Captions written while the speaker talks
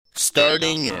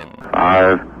starting in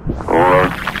 5, 4,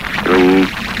 3,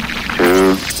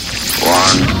 2,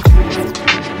 1.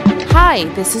 Hi,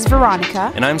 this is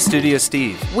Veronica. And I'm Studio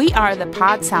Steve. We are the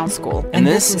Pod Sound School. And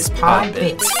this is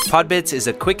Podbits. Podbits is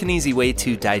a quick and easy way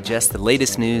to digest the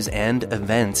latest news and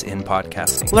events in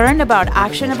podcasting. Learn about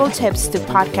actionable tips to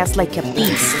podcast like a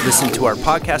beast. Listen to our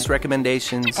podcast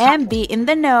recommendations. And be in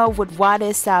the know with what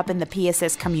is up in the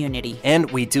PSS community. And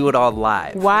we do it all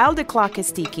live. While the clock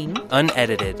is ticking.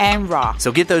 Unedited. And raw.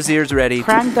 So get those ears ready.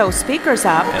 Crank those speakers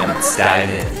up. And let's dive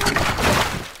in.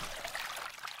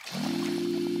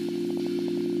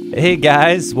 Hey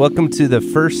guys, welcome to the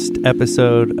first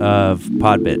episode of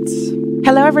Podbits.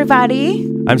 Hello everybody.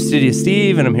 I'm Studio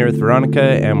Steve and I'm here with Veronica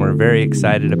and we're very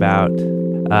excited about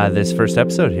this first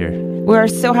episode here. We're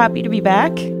so happy to be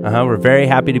back. We're very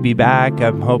happy to be back.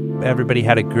 I hope everybody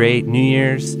had a great New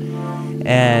Year's.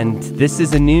 And this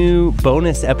is a new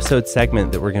bonus episode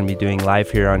segment that we're going to be doing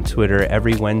live here on Twitter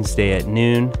every Wednesday at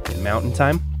noon Mountain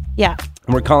Time. Yeah.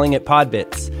 And we're calling it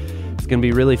Podbits. It's going to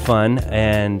be really fun.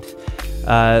 And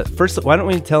first, why don't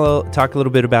we talk a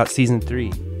little bit about Season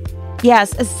 3?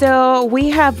 Yes, so we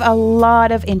have a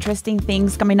lot of interesting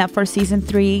things coming up for Season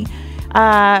 3.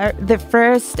 The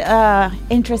first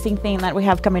interesting thing that we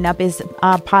have coming up is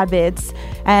Podbits,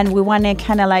 and we want to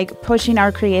kind of like pushing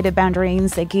our creative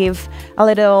boundaries and give a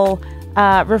little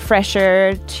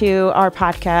refresher to our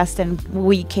podcast, and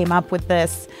we came up with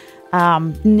this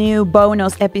new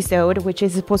bonus episode, which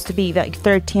is supposed to be like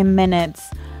 13 minutes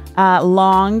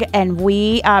long, and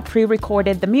we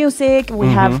pre-recorded the music. We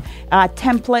have a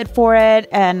template for it,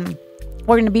 and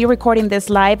we're going to be recording this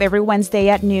live every Wednesday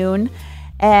at noon.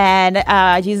 And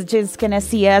you're just going to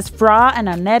see us raw and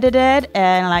unedited,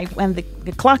 and like when the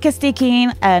clock is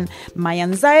ticking and my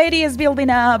anxiety is building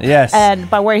up. Yes.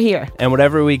 But we're here. And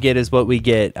whatever we get is what we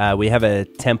get. We have a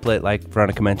template, like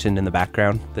Veronica mentioned, in the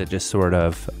background that just sort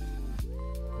of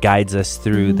guides us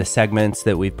through the segments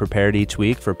that we've prepared each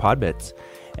week for Podbits.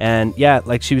 And yeah,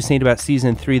 like she was saying about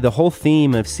Season 3, the whole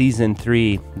theme of Season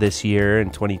 3 this year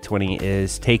in 2020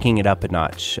 is taking it up a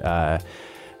notch,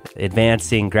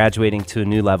 advancing, graduating to a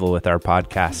new level with our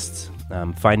podcasts,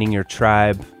 finding your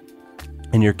tribe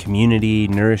and your community,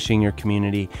 nourishing your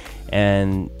community,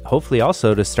 and hopefully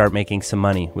also to start making some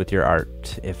money with your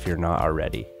art if you're not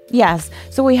already. Yes.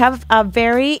 So we have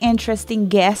very interesting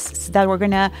guests that we're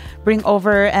going to bring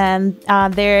over, and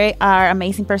they are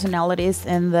amazing personalities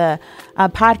in the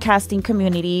podcasting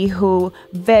community who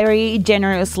very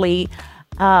generously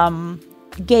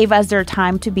gave us their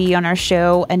time to be on our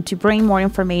show and to bring more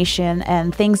information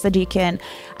and things that you can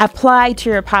apply to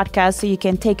your podcast so you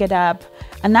can take it up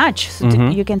a notch. So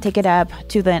you can take it up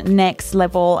to the next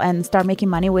level and start making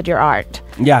money with your art.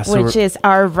 Yeah, so which is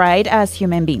our right as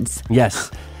human beings.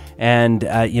 Yes. And,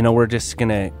 we're just going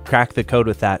to crack the code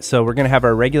with that. So we're going to have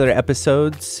our regular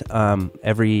episodes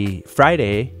every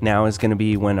Friday now is going to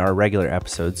be when our regular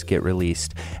episodes get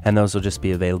released. And those will just be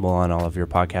available on all of your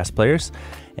podcast players.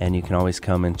 And you can always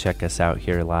come and check us out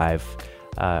here live,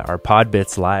 our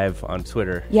Podbits live on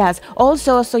Twitter. Yes.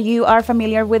 Also, so you are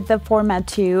familiar with the format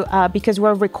too, because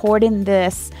we're recording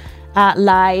this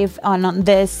live on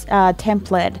this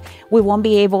template. We won't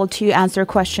be able to answer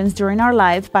questions during our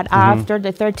live, but after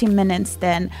the 13 minutes,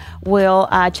 then we'll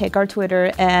check our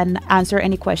Twitter and answer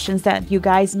any questions that you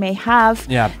guys may have.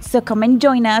 Yeah. So come and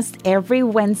join us every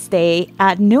Wednesday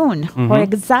at noon. We're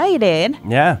excited.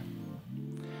 Yeah.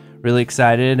 Really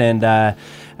excited. And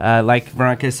like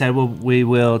Veronica said, we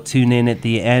will tune in at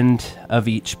the end of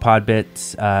each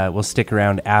Podbits. We'll stick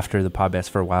around after the Podbits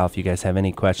for a while. If you guys have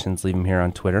any questions, leave them here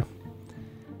on Twitter.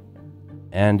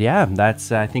 And yeah,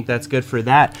 I think that's good for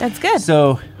that. That's good.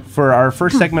 So for our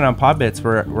first segment on Podbits,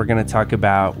 we're going to talk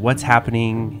about what's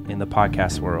happening in the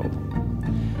podcast world.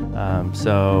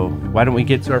 So why don't we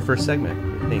get to our first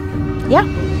segment, I think? Yeah.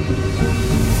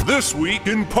 This Week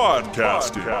in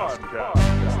Podcasting.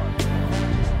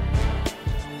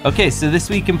 Okay, so this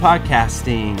week in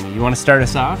podcasting, you want to start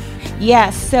us off?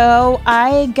 Yes. So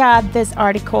I got this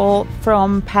article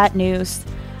from Pat News.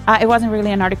 It wasn't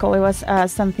really an article. It was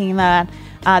something that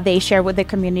they share with the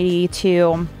community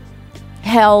to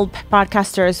help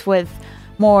podcasters with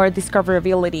more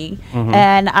discoverability.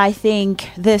 And I think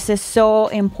this is so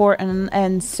important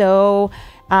and so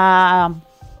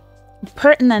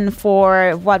pertinent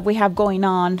for what we have going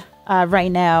on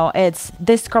right now. It's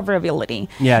discoverability.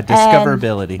 Yeah,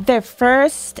 discoverability. And the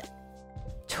first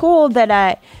tool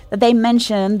that they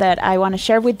mentioned that I want to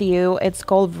share with you, it's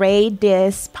called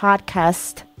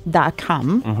ratethispodcast.com.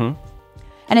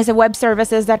 And it's a web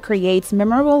services that creates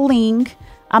memorable link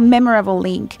a memorable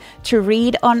link to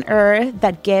read on air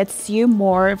that gets you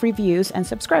more reviews and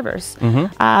subscribers.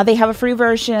 They have a free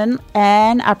version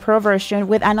and a pro version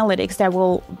with analytics that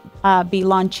will be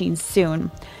launching soon.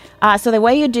 So the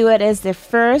way you do it is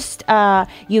first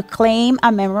you claim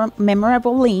a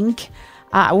memorable link.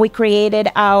 We created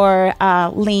our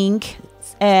link,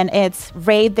 and it's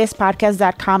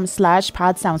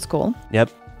ratethispodcast.com/podsoundschool.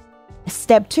 Yep.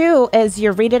 Step 2 is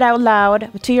you read it out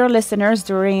loud to your listeners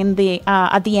during the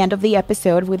at the end of the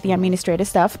episode with the administrative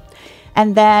stuff,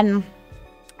 and then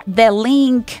the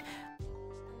link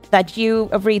that you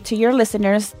read to your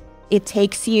listeners, it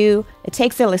takes the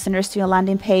listeners to a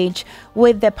landing page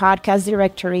with the podcast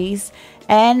directories,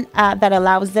 and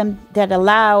that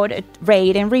allowed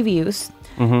rate and reviews,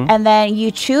 and then you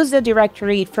choose the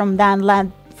directory from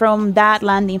that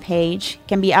landing page.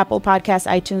 Can be Apple Podcasts,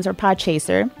 iTunes, or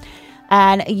Podchaser.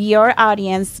 And your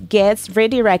audience gets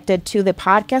redirected to the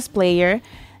podcast player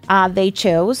they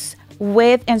chose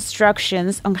with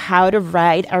instructions on how to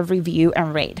write a review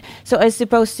and rate. So it's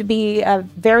supposed to be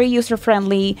very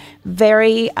user-friendly,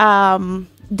 very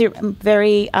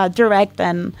direct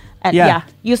and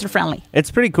user-friendly.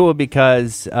 It's pretty cool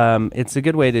because it's a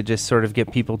good way to just sort of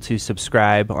get people to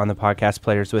subscribe on the podcast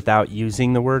players without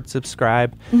using the word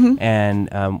subscribe. And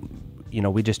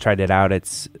we just tried it out.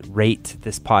 It's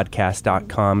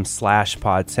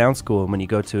ratethispodcast.com/podsoundschool. And when you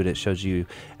go to it, it shows you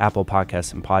Apple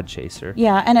Podcasts and Podchaser.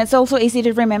 Yeah, and it's also easy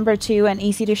to remember too, and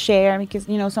easy to share because,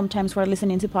 sometimes we're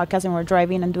listening to podcasts and we're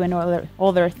driving and doing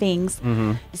other things.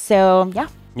 So, yeah.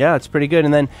 Yeah, it's pretty good.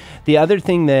 And then the other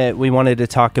thing that we wanted to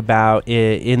talk about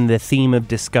in the theme of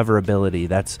discoverability,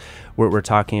 that's what we're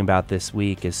talking about this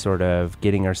week, is sort of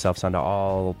getting ourselves onto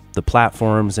all the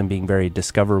platforms and being very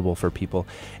discoverable for people,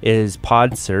 is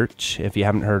PodSearch. If you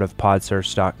haven't heard of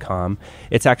podsearch.com,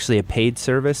 it's actually a paid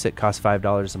service. It costs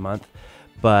 $5 a month.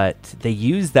 But they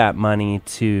use that money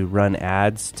to run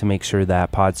ads to make sure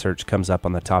that PodSearch comes up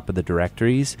on the top of the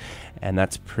directories. And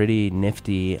that's pretty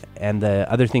nifty. And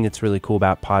the other thing that's really cool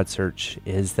about PodSearch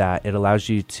is that it allows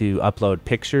you to upload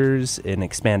pictures, an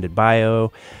expanded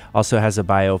bio, also has a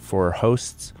bio for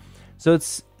hosts. So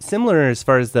it's similar as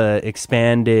far as the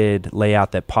expanded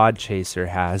layout that Podchaser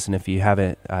has. And if you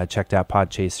haven't checked out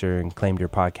Podchaser and claimed your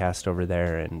podcast over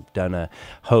there and done a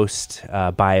host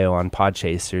bio on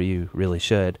Podchaser, you really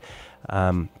should.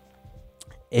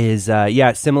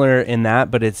 Similar in that,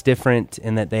 but it's different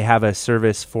in that they have a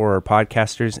service for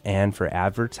podcasters and for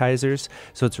advertisers.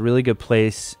 So it's a really good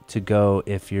place to go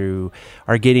if you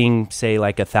are getting, say,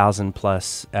 like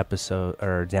 1,000+ episode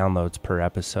or downloads per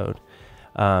episode.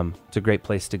 It's a great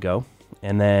place to go.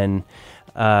 And then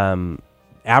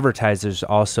advertisers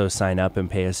also sign up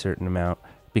and pay a certain amount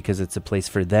because it's a place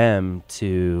for them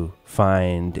to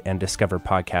find and discover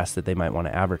podcasts that they might want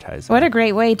to advertise on. What a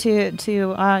great way to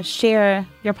share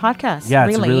your podcast. Yeah,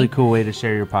 it's a really cool way to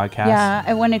share your podcast. Yeah,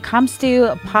 and when it comes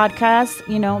to podcasts,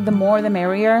 the more the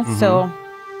merrier. So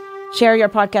share your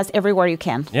podcast everywhere you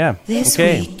can. Yeah. This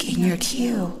week in your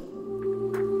queue.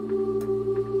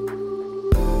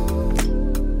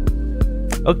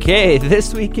 Okay,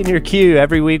 this week in your queue,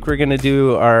 every week we're going to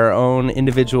do our own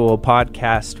individual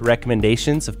podcast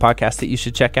recommendations of podcasts that you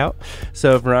should check out.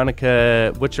 So,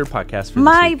 Veronica, what's your podcast for this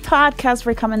My week? podcast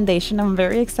recommendation I'm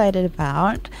very excited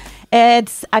about.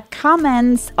 It's a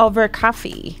Comments Over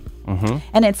Coffee.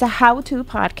 And it's a how-to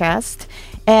podcast.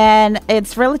 And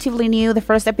it's relatively new. The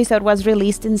first episode was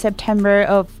released in September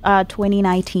of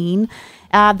 2019.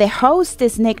 The host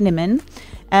is Nick Niemann.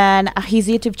 And his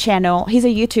YouTube channel, he's a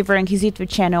YouTuber, and his YouTube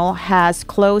channel has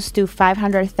close to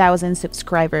 500,000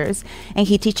 subscribers. And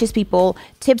he teaches people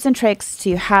tips and tricks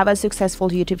to have a successful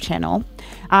YouTube channel.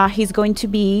 He's going to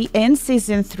be in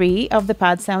season 3 of the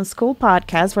Pod Sound School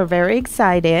podcast. We're very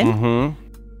excited.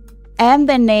 And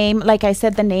the name, like I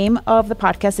said, the name of the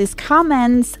podcast is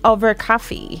Comments Over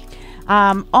Coffee.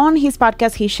 On his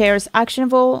podcast, he shares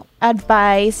actionable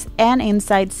advice and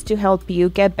insights to help you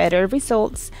get better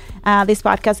results. This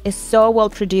podcast is so well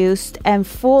produced and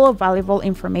full of valuable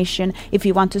information if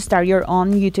you want to start your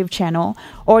own YouTube channel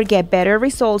or get better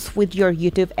results with your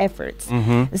YouTube efforts.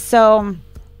 So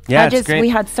we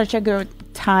had such a good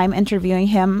time interviewing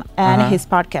him, and his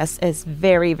podcast is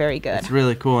very, very good. It's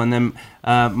really cool. And then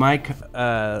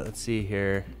let's see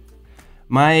here.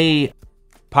 My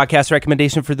podcast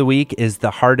recommendation for the week is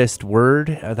The Hardest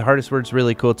Word. The Hardest Word's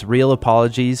really cool. It's real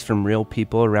apologies from real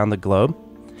people around the globe.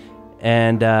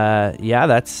 And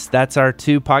that's our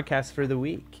 2 podcasts for the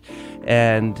week.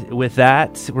 And with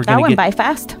that, we're going to went by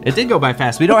fast. It did go by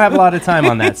fast. We don't have a lot of time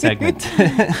on that segment.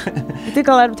 It took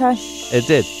a lot of time. It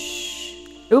did.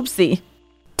 Oopsie.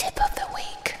 Tip of the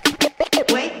week.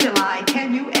 Wait till I tell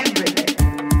you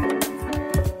everything.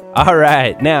 All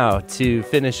right, now to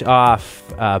finish off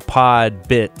pod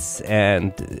bits,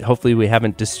 and hopefully we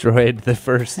haven't destroyed the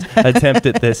first attempt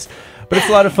at this, but it's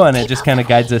a lot of fun. It just kind of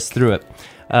guides us through it.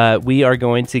 We are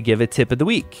going to give a tip of the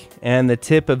week, and the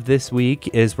tip of this week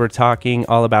is we're talking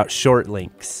all about short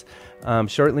links.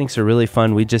 Short links are really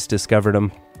fun. We just discovered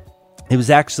them. It was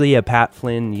actually a Pat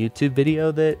Flynn YouTube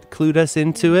video that clued us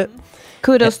into it.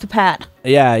 Kudos to Pat.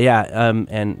 Yeah.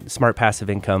 And Smart Passive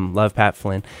Income. Love Pat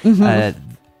Flynn.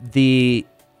 The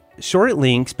short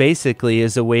links basically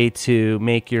is a way to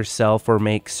make yourself or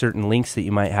make certain links that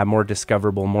you might have more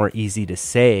discoverable, more easy to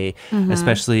say,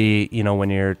 especially, when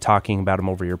you're talking about them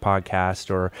over your podcast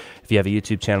or if you have a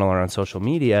YouTube channel or on social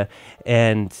media.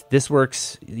 And this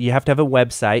works. You have to have a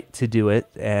website to do it.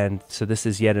 And so this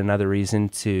is yet another reason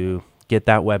to get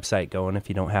that website going if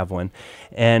you don't have one.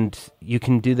 And you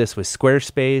can do this with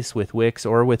Squarespace, with Wix,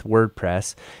 or with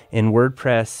WordPress. In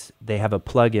WordPress, they have a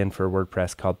plugin for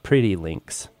WordPress called Pretty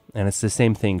Links. And it's the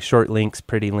same thing, short links,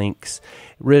 pretty links.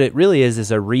 It really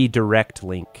is a redirect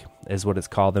link is what it's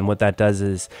called. And what that does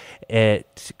is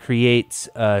it creates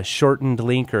a shortened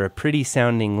link or a pretty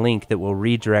sounding link that will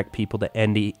redirect people to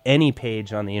any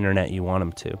page on the internet you want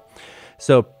them to.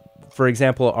 So, for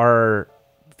example, our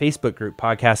Facebook group,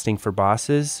 Podcasting for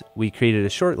Bosses, we created a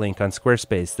short link on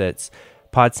Squarespace that's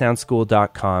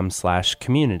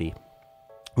podsoundschool.com/community.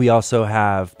 We also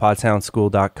have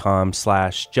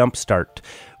podsoundschool.com/jumpstart,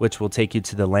 which will take you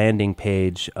to the landing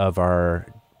page of our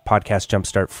Podcast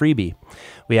Jumpstart freebie.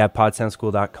 We have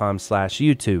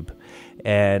podsoundschool.com/YouTube.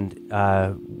 And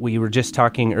we were just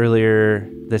talking earlier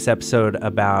this episode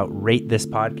about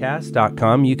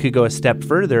ratethispodcast.com. You could go a step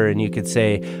further and you could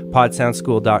say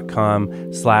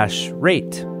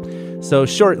podsoundschool.com/rate. So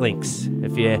short links.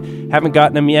 If you haven't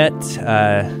gotten them yet,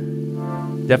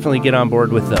 definitely get on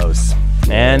board with those.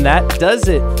 And that does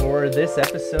it for this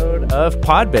episode of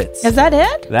Podbits. Is that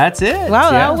it? That's it.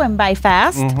 Wow, that went by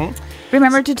fast.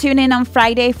 Remember to tune in on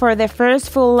Friday for the first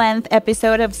full-length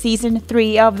episode of Season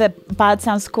 3 of the Pod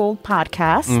Sounds Cool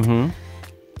podcast.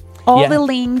 All the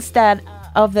links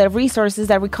of the resources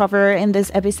that we cover in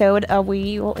this episode,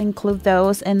 we will include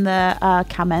those in the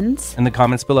comments. In the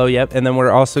comments below, yep. And then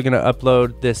we're also going to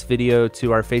upload this video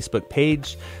to our Facebook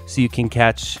page, so you can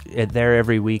catch it there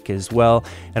every week as well.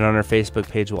 And on our Facebook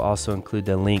page, we'll also include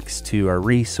the links to our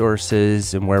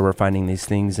resources and where we're finding these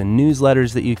things and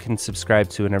newsletters that you can subscribe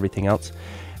to and everything else.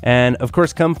 And, of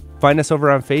course, come find us over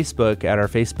on Facebook at our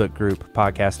Facebook group,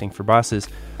 Podcasting for Bosses.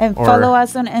 And follow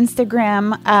us on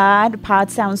Instagram at Pod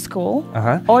Sounds School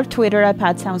or Twitter at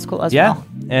Pod Sounds School as well.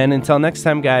 And until next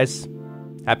time, guys,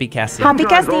 happy casting. Happy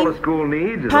casting. All the school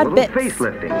needs is a little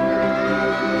facelifting.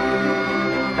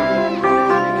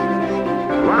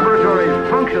 Laboratories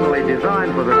functionally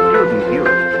designed for the student's use.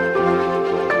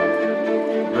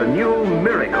 The new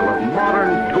miracle of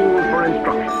modern tools for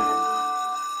instruction.